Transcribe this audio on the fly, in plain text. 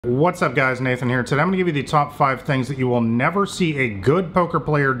What's up guys, Nathan here. Today I'm going to give you the top 5 things that you will never see a good poker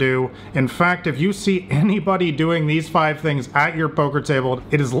player do. In fact, if you see anybody doing these 5 things at your poker table,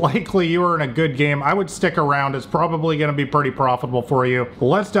 it is likely you are in a good game. I would stick around. It's probably going to be pretty profitable for you.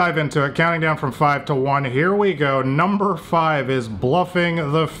 Let's dive into it. Counting down from 5 to 1. Here we go. Number 5 is bluffing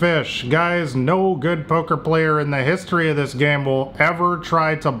the fish. Guys, no good poker player in the history of this game will ever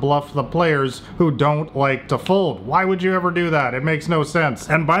try to bluff the players who don't like to fold. Why would you ever do that? It makes no sense.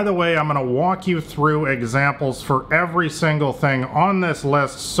 And by the way, I'm going to walk you through examples for every single thing on this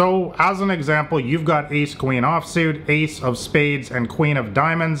list. So as an example, you've got ace queen offsuit, ace of spades, and queen of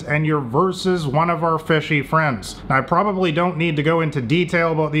diamonds, and you're versus one of our fishy friends. Now I probably don't need to go into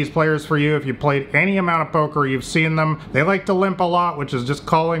detail about these players for you. If you played any amount of poker, you've seen them. They like to limp a lot, which is just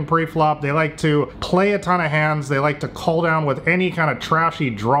calling pre-flop. They like to play a ton of hands. They like to call down with any kind of trashy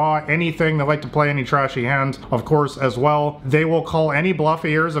draw, anything. They like to play any trashy hands, of course, as well. They will call any bluff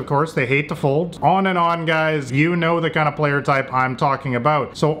ears, of course. They hate to fold. On and on, guys. You know the kind of player type I'm talking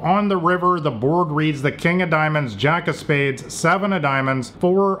about. So on the river, the board reads the king of diamonds, jack of spades, 7 of diamonds,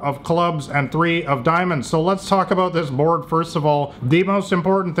 4 of clubs, and 3 of diamonds. So let's talk about this board. First of all, the most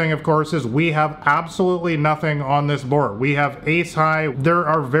important thing, of course, is we have absolutely nothing on this board. We have ace high. There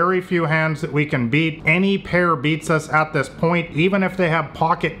are very few hands that we can beat. Any pair beats us at this point. Even if they have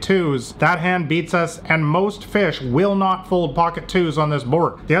pocket twos, that hand beats us, and most fish will not fold pocket twos on this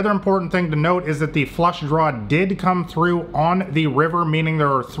board. The other important thing to note is that the flush draw did come through on the river, meaning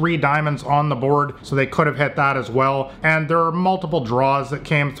there are 3 diamonds on the board, so they could have hit that as well. And there are multiple draws that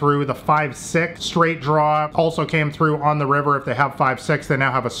came through. The 5-6 straight draw also came through on the river. If they have 5-6, they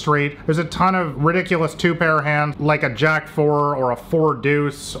now have a straight. There's a ton of ridiculous 2-pair hands, like a jack-4 or a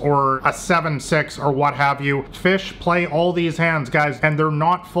 4-deuce or a 7-6 or what have you. Fish play all these hands, guys, and they're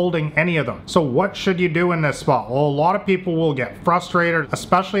not folding any of them. So what should you do in this spot? Well, a lot of people will get frustrated,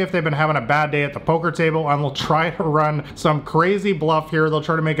 especially if they've been having a bad day at the poker table, and will try to run some crazy bluff here. They'll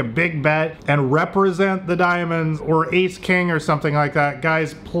try to make a big bet and represent the diamonds or ace king or something like that.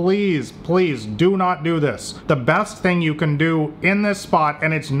 Guys, please do not do this. The best thing you can do in this spot,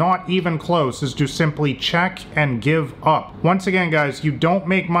 and it's not even close, is to simply check and give up. Once again, guys, you don't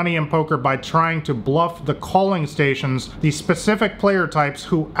make money in poker by trying to bluff the calling stations, the specific player types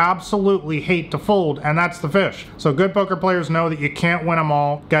who absolutely hate to fold, and that's the fish. So good poker players know that you can't win them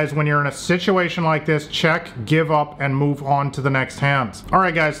all. Guys, when you're in a situation like this, check, give up, and move on to the next hands.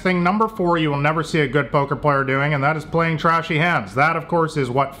 Alright guys, thing number 4 you will never see a good poker player doing, and that is playing trashy hands. That, of course, is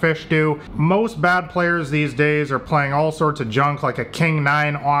what fish do. Most bad players these days are playing all sorts of junk, like a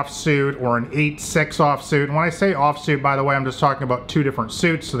king-9 offsuit or an 8-6 offsuit. And when I say offsuit, by the way, I'm just talking about 2 different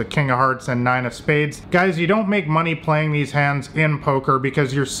suits, so the king of hearts and 9 of spades. Guys, you don't make money playing these hands in poker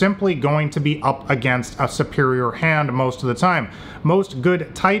because you're simply going to be up against a superior hand most of the time. Most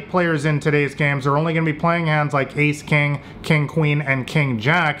good tight players in today's games are only going to be playing hands like ace king, king queen, and king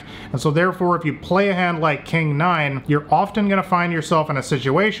jack, and so therefore if you play a hand like king 9, you're often going to find yourself in a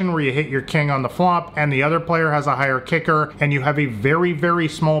situation where you hit your king on the flop and the other player has a higher kicker, and you have a very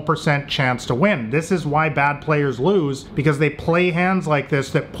small % chance to win. This is why bad players lose, because they play hands like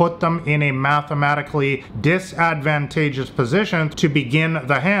this that put them in a mathematically disadvantageous position to begin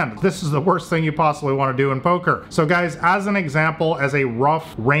the hand. This is the worst thing you possibly want to do in poker. So guys, as an example, as a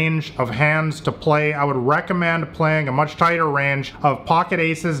rough range of hands to play, I would recommend playing a much tighter range of pocket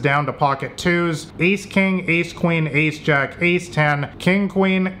aces down to pocket twos, ace king, ace queen, ace jack, ace 10, king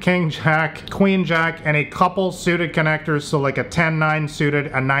queen, king jack, queen jack, and a couple suited connectors, so like a 10-9 suited,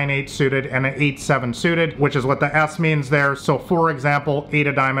 a 9-8 suited, and an 8-7 suited, which is what the S means there. So for example, 8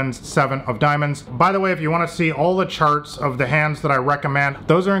 of diamonds, 7 of diamonds. By the way, if you want to see all the charts of the hands that I recommend,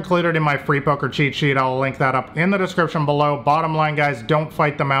 those are included in my free poker cheat sheet. I'll link that up in the description below. Bottom line, guys, don't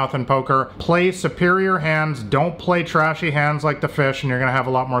fight the mouth in poker. Play superior hands. Don't play trashy hands like the fish, and you're going to have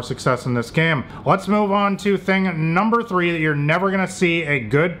a lot more success in this game. Let's move on to thing number 3 that you're never going to see a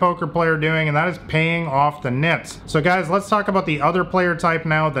good poker player doing, and that is paying off the nits. So guys, let's talk about the other player type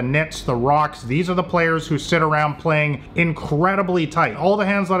now, the nits, the rocks. These are the players who sit around playing incredibly tight. All the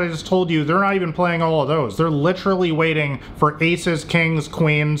hands that I just told you, they're not even playing all of those. They're literally waiting for aces, kings,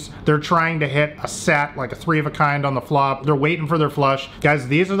 queens. They're trying to hit a set, like a 3 of a kind on the flop. They're waiting for their flush. Guys,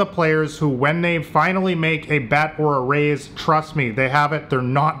 these are the players who, when they finally make a bet or a raise, trust me, they have it. They're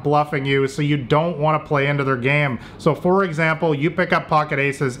not bluffing you, so you don't want to play into their game. So for example, you pick up pocket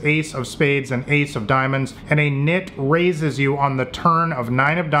aces, ace of spades, and ace of diamonds, and a nit raises you on the turn of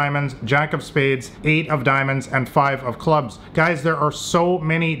 9 of diamonds, jack of spades, 8 of diamonds, and 5 of clubs. Guys, there are so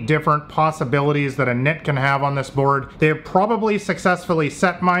many different possibilities that a nit can have on this board. They have probably successfully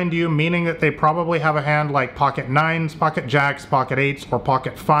set, mind you, meaning that they probably have a hand like pocket 9s, pocket jacks, pocket pocket 8s or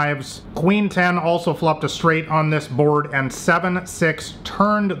pocket 5s. Queen 10 also flopped a straight on this board, and 7-6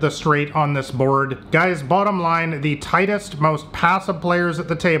 turned the straight on this board. Guys, bottom line, the tightest, most passive players at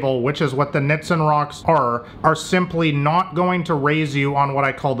the table, which is what the nits and rocks are simply not going to raise you on what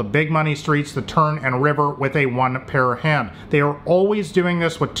I call the big money streets, the turn and river, with a 1-pair hand. They are always doing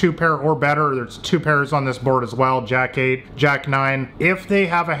this with 2-pair or better. There's 2 pairs on this board as well, Jack 8, Jack 9. If they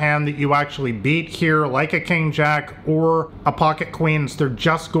have a hand that you actually beat here, like a King Jack or a pocket queens, they're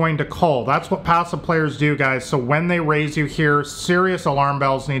just going to call. That's what passive players do, guys. So when they raise you here, serious alarm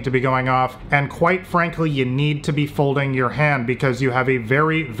bells need to be going off, and quite frankly, you need to be folding your hand because you have a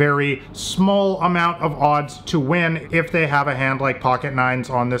very, very small amount of odds to win if they have a hand like pocket 9s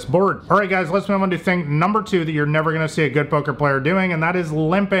on this board. All right, guys, let's move on to thing number 2 that you're never going to see a good poker player doing, and that is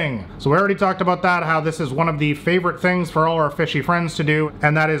limping. So we already talked about that, how this is one of the favorite things for all our fishy friends to do,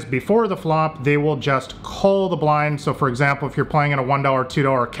 and that is before the flop, they will just call the blind. So for example, if you're playing in a $1,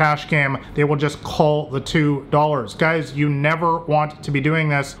 $2 cash game, they will just call the $2. Guys, you never want to be doing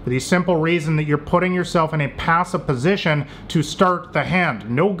this for the simple reason that you're putting yourself in a passive position to start the hand.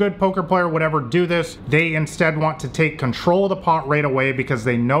 No good poker player would ever do this. They instead want to take control of the pot right away because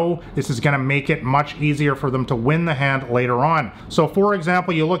they know this is going to make it much easier for them to win the hand later on. So for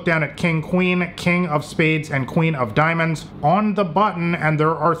example, you look down at King Queen, King of Spades, and Queen of Diamonds on the button, and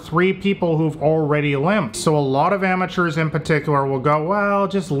there are 3 people who've already limped. So a lot of amateurs in particular will go, well,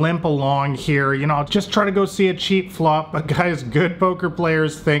 just limp along here, you know, just try to go see a cheap flop. But guys, good poker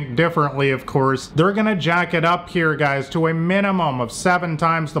players think differently, of course. They're gonna jack it up here, guys, to a minimum of 7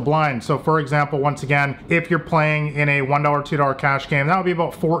 times the blind. So for example, once again, if you're playing in a $1, $2 cash game, that would be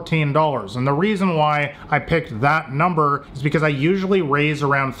about $14. And the reason why I picked that number is because I usually raise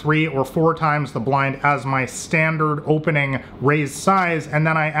around 3 or 4 times the blind as my standard opening raise size, and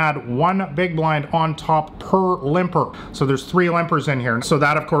then I add 1 big blind on top per limper. So there's 3 limpers in here. So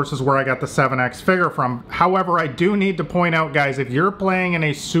that, of course, is where I got the 7x figure from. However, I do need to point out, guys, if you're playing in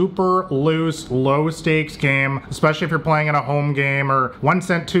a super loose, low stakes game, especially if you're playing in a home game or 1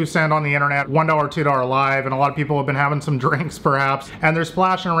 cent, 2 cent on the internet, $1, $2 live, and a lot of people have been having some drinks perhaps, and they're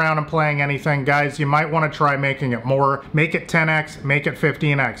splashing around and playing anything, guys, you might want to try making it more. Make it 10x, make it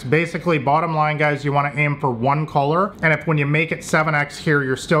 15x. Basically, bottom line, guys, you want to aim for 1 caller, and if when you make it 7x here,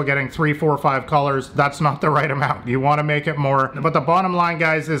 you're still getting 3, 4, 5 colors, that's not the right amount. You want to make it more. But the bottom line,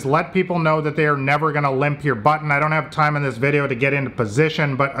 guys, is let people know that they are never going to limp your button. I don't have time in this video to get into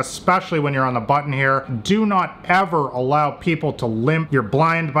position, but especially when you're on the button here, do not ever allow people to limp your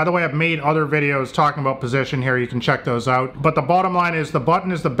blind. By the way, I've made other videos talking about position here. You can check those out. But the bottom line is the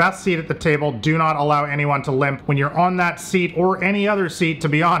button is the best seat at the table. Do not allow anyone to limp. When you're on that seat or any other seat, to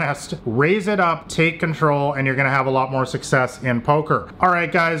be honest, raise it up, take control, and you're going to have a lot more success in poker. All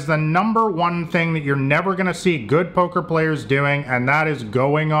right, guys, the number 1 thing that you're never going to see good poker players doing, and that is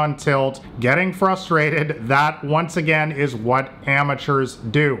going on tilt, getting frustrated. That, once again, is what amateurs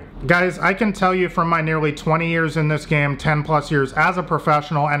do. Guys, I can tell you from my nearly 20 years in this game, 10 plus years as a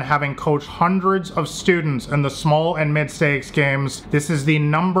professional, and having coached hundreds of students in the small and mid stakes games, this is the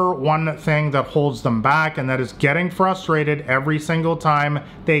number 1 thing that holds them back, and that is getting frustrated every single time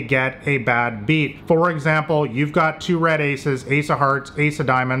they get a bad beat. For example, you've got 2 red aces, ace of hearts, ace of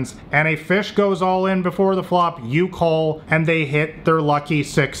diamonds, and a fish goes all in before the flop, you call, and they hit their lucky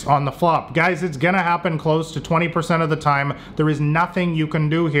 6 on the flop. Guys, it's gonna happen close to 20% of the time. There is nothing you can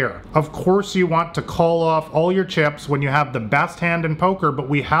do here. Of course you want to call off all your chips when you have the best hand in poker, but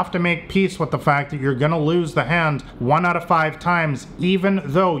we have to make peace with the fact that you're gonna lose the hand 1 out of 5 times, even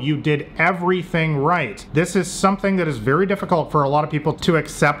though you did everything right. This is something that is very difficult for a lot of people to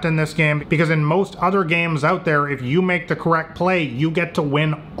accept in this game, because in most other games out there, if you make the correct play, you get to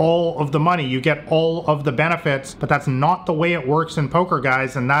win all of the money, you get all of the benefits, but that's not the way it works in poker,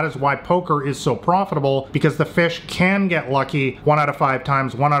 guys, and that is why poker is so profitable, because the fish can get lucky 1 out of 5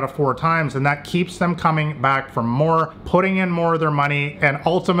 times, 1 out of 4 times, and that keeps them coming back for more, putting in more of their money, and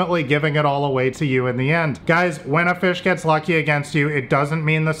ultimately giving it all away to you in the end. Guys, when a fish gets lucky against you, it doesn't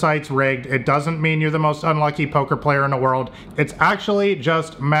mean the site's rigged, it doesn't mean you're the most unlucky poker player in the world, it's actually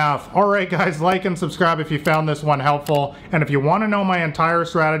just math. Alright guys, like and subscribe if you found this one helpful, and if you want to know my entire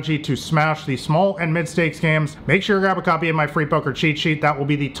strategy to smash the small and mid stakes games, make sure you grab a copy of my free poker cheat sheet. That will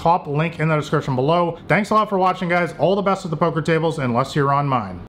be the top link in the description below. Thanks a lot for watching, guys. All the best with the poker tables, unless you're on mine.